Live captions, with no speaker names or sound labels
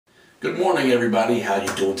Good morning, everybody. How you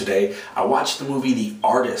doing today? I watched the movie The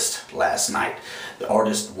Artist last night. The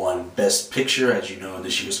Artist won Best Picture, as you know, in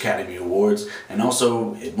this year's Academy Awards, and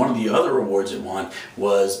also one of the other awards it won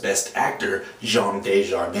was Best Actor, Jean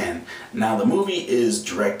Dujardin. Now, the movie is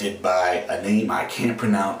directed by a name I can't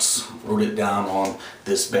pronounce. Wrote it down on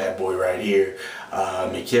this bad boy right here,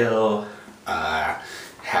 Michel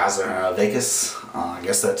Hazanavicus. I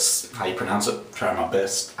guess that's how you pronounce it. Try my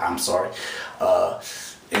best. I'm sorry.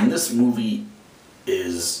 And this movie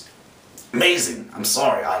is amazing. I'm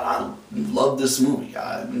sorry. I love this movie.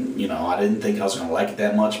 I didn't think I was going to like it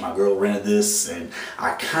that much. My girl rented this and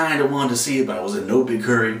I kind of wanted to see it, but I was in no big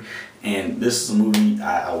hurry. And this is a movie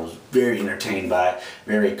I was very entertained by,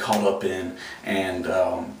 very caught up in. And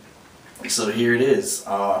so here it is.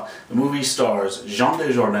 The movie stars Jean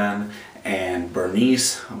Dujardin and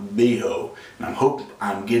Berenice Bejo. And I hope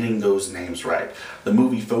I'm getting those names right. The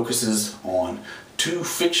movie focuses on two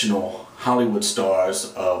fictional Hollywood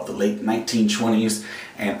stars of the late 1920s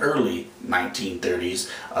and early 1930s.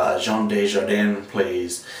 Jean Dujardin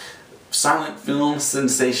plays silent film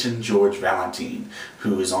sensation George Valentine,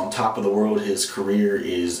 who is on top of the world. His career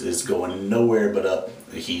is going nowhere but up.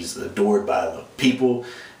 He's adored by the people.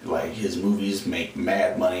 Like, his movies make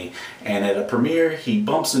mad money. And at a premiere, he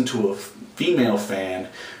bumps into a female fan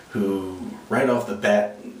who, right off the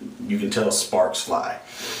bat, you can tell sparks fly.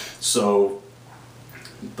 So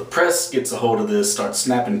the press gets a hold of this, starts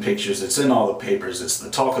snapping pictures. It's in all the papers. It's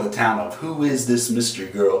the talk of the town of who is this mystery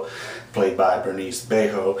girl played by Berenice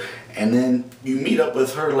Bejo. And then you meet up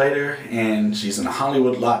with her later and she's in a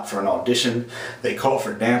Hollywood lot for an audition. They call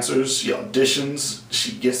for dancers. She auditions.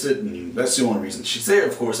 She gets it, and that's the only reason she's there,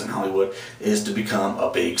 of course, in Hollywood, is to become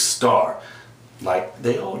a big star, like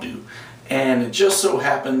they all do. And it just so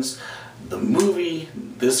happens the movie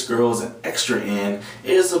this girl is an extra in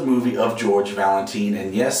is a movie of George Valentine,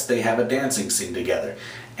 and yes, they have a dancing scene together.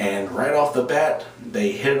 And right off the bat,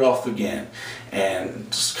 they hit it off again.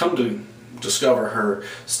 And just come to discover her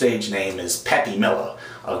stage name is Peppy Miller,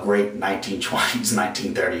 a great 1920s,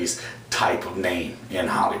 1930s type of name in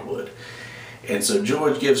Hollywood. And so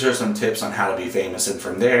George gives her some tips on how to be famous, and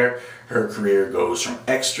from there, her career goes from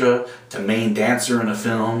extra to main dancer in a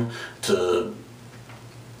film to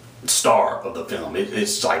star of the film.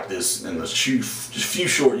 It's like this in the few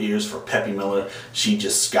short years for Peppy Miller. She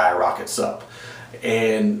just skyrockets up.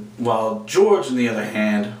 And while George, on the other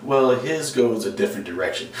hand, well, his goes a different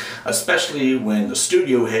direction, especially when the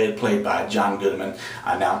studio head, played by Goodman,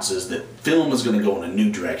 announces that film is going to go in a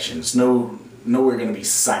new direction. It's nowhere going to be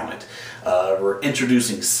silent. We're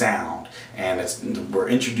introducing sound, and we're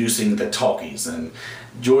introducing the talkies, and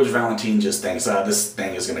George Valentine just thinks, this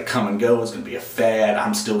thing is going to come and go, it's going to be a fad,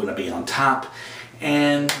 I'm still going to be on top.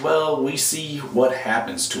 And, well, we see what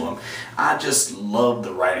happens to him. I just love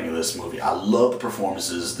the writing of this movie. I love the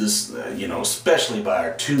performances, especially by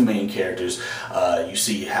our two main characters. You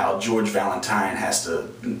see how George Valentine has to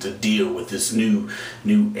deal with this new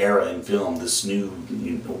era in film, this new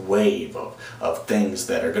wave of things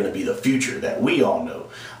that are going to be the future that we all know.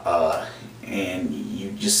 And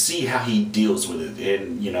you just see how he deals with it,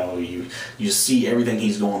 and you see everything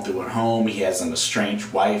he's going through at home. He has an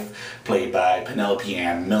estranged wife played by Penelope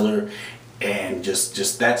Miller, and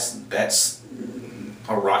just that's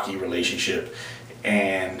a rocky relationship,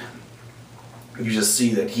 and you just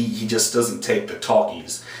see that he just doesn't take the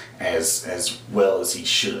talkies as well as he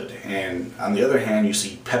should. And on the other hand, you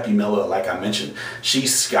see Peppy Miller, like I mentioned, she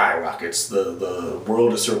skyrockets. The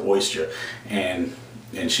world is her oyster, and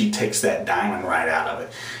she takes that diamond right out of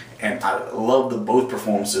it. And I love both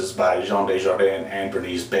performances by Jean Dujardin and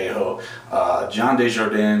Berenice Bejo. Jean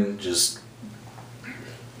Dujardin just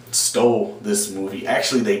stole this movie.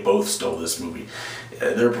 Actually, they both stole this movie.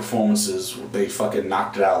 Their performances, they fucking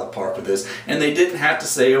knocked it out of the park with this. And they didn't have to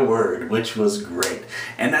say a word, which was great.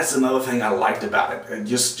 And that's another thing I liked about it.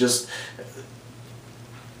 Just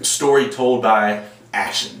story told by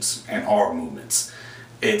actions and arm movements.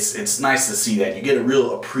 It's nice to see that. You get a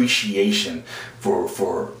real appreciation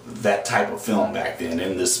for that type of film back then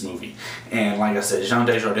in this movie. And like I said, Jean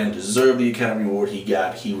Dujardin deserved the Academy Award he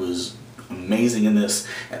got. He was amazing in this.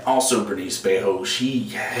 And also Berenice Bejo, she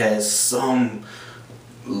has some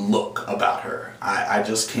look about her. I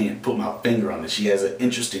just can't put my finger on it. She has an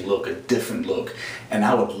interesting look, a different look. And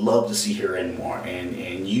I would love to see her in more.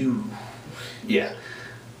 And yeah.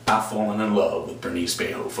 I've fallen in love with Berenice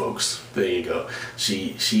Bejo, folks. There you go.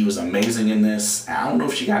 She was amazing in this. I don't know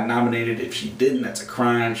if she got nominated. If she didn't, that's a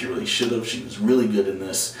crime. She really should have. She was really good in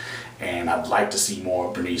this. And I'd like to see more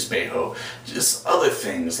of Berenice Bejo. Just other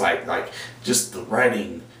things like just the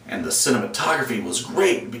writing and the cinematography was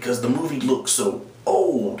great because the movie looked so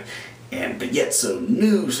old but yet so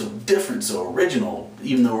new, so different, so original,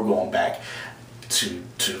 even though we're going back to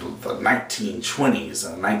the 1920s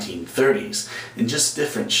and 1930s, and just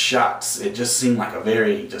different shots. It just seemed like a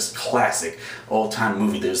very just classic old-time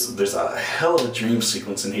movie. There's a hell of a dream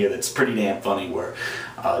sequence in here that's pretty damn funny, where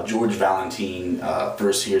George Valentine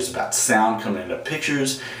first hears about sound coming into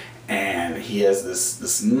pictures, and he has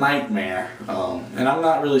this nightmare, and I'm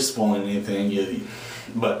not really spoiling anything,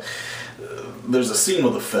 but there's a scene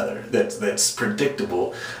with a feather that's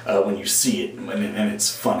predictable when you see it, and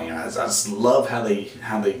it's funny. I just love how they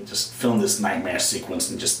just filmed this nightmare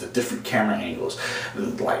sequence, and just the different camera angles,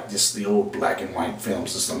 like just the old black and white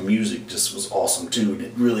films. Just the music just was awesome too, and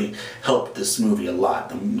it really helped this movie a lot.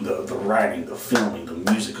 The writing, the filming,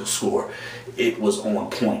 the musical score, it was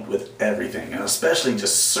on point with everything, and especially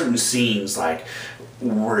just certain scenes like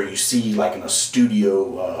where you see like in a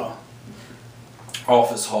studio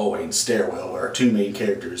office hallway and stairwell, where our two main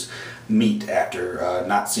characters meet after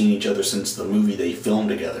not seeing each other since the movie they filmed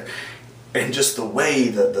together. And just the way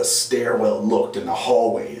that the stairwell looked in the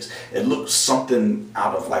hallways, it looked something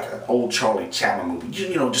out of like an old Charlie Chaplin movie,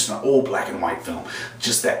 just an old black and white film.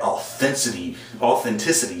 Just that authenticity,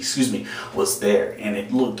 excuse me, was there, and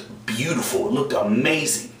it looked beautiful, it looked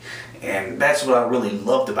amazing. And that's what I really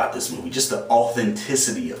loved about this movie, just the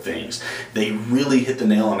authenticity of things. They really hit the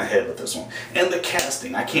nail on the head with this one. And the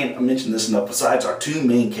casting, I can't mention this enough. Besides our two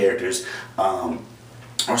main characters, our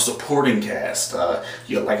supporting cast, like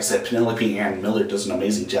I said, Penelope Ann Miller does an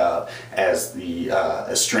amazing job as the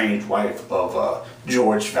estranged wife of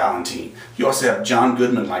George Valentine. You also have John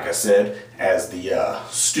Goodman, like I said, as the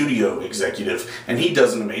studio executive, and he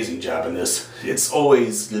does an amazing job in this. It's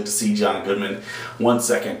always good to see John Goodman. 1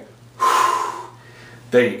 second.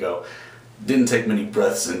 There you go. Didn't take many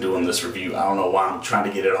breaths in doing this review. I don't know why I'm trying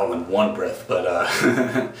to get it all in one breath, but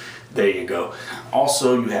there you go.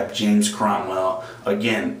 Also, you have James Cromwell.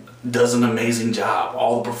 Again, does an amazing job.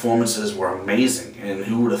 All the performances were amazing, and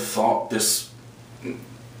who would have thought this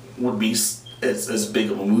would be as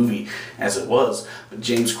big of a movie as it was. But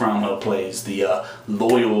James Cromwell plays the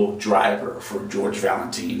loyal driver for George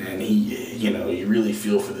Valentine, and you really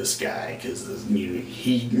feel for this guy, because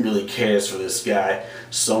he really cares for this guy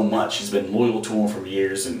so much. He's been loyal to him for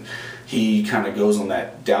years, and he kind of goes on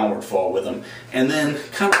that downward fall with him. And then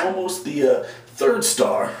kind of almost the third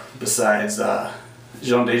star, besides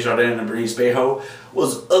Jean Dujardin and Berenice Bejo,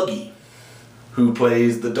 was Uggie, who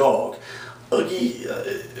plays the dog. Uggie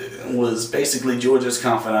was basically George's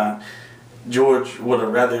confidant. George would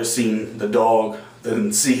have rather seen the dog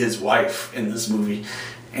than see his wife in this movie,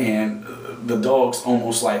 and the dog's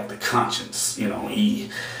almost like the conscience.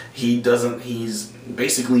 He's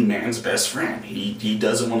basically man's best friend. He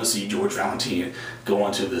doesn't want to see George Valentine go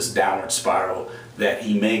into this downward spiral that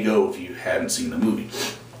he may go if you hadn't seen the movie.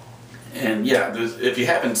 And yeah, if you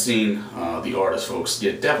haven't seen The Artist, folks,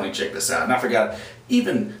 yeah, definitely check this out. And I forgot,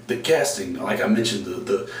 even the casting, like I mentioned,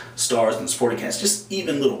 the stars and the supporting cast, just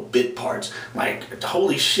even little bit parts. Like,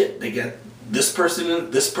 holy shit, they got this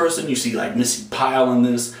person, you see like Missy Pyle in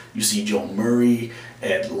this, you see Joe Murray,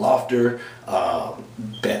 Ed Lofter,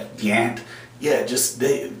 Beth Gant, yeah,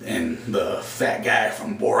 and the fat guy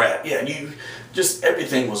from Borat, yeah, just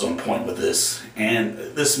everything was on point with this, and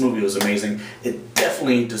this movie was amazing. It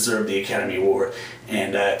definitely deserved the Academy Award.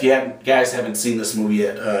 And if you guys haven't seen this movie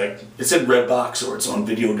yet, it's in Redbox or it's on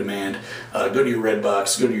video demand. Go to your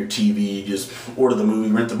Redbox, go to your TV, just order the movie,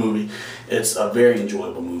 rent the movie. It's a very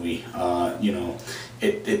enjoyable movie.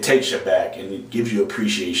 It takes you back, and it gives you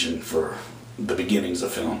appreciation for the beginnings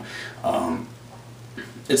of film.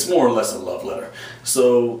 It's more or less a love letter.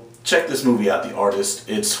 So check this movie out, The Artist.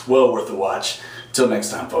 It's well worth a watch. Till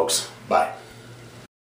next time, folks. Bye.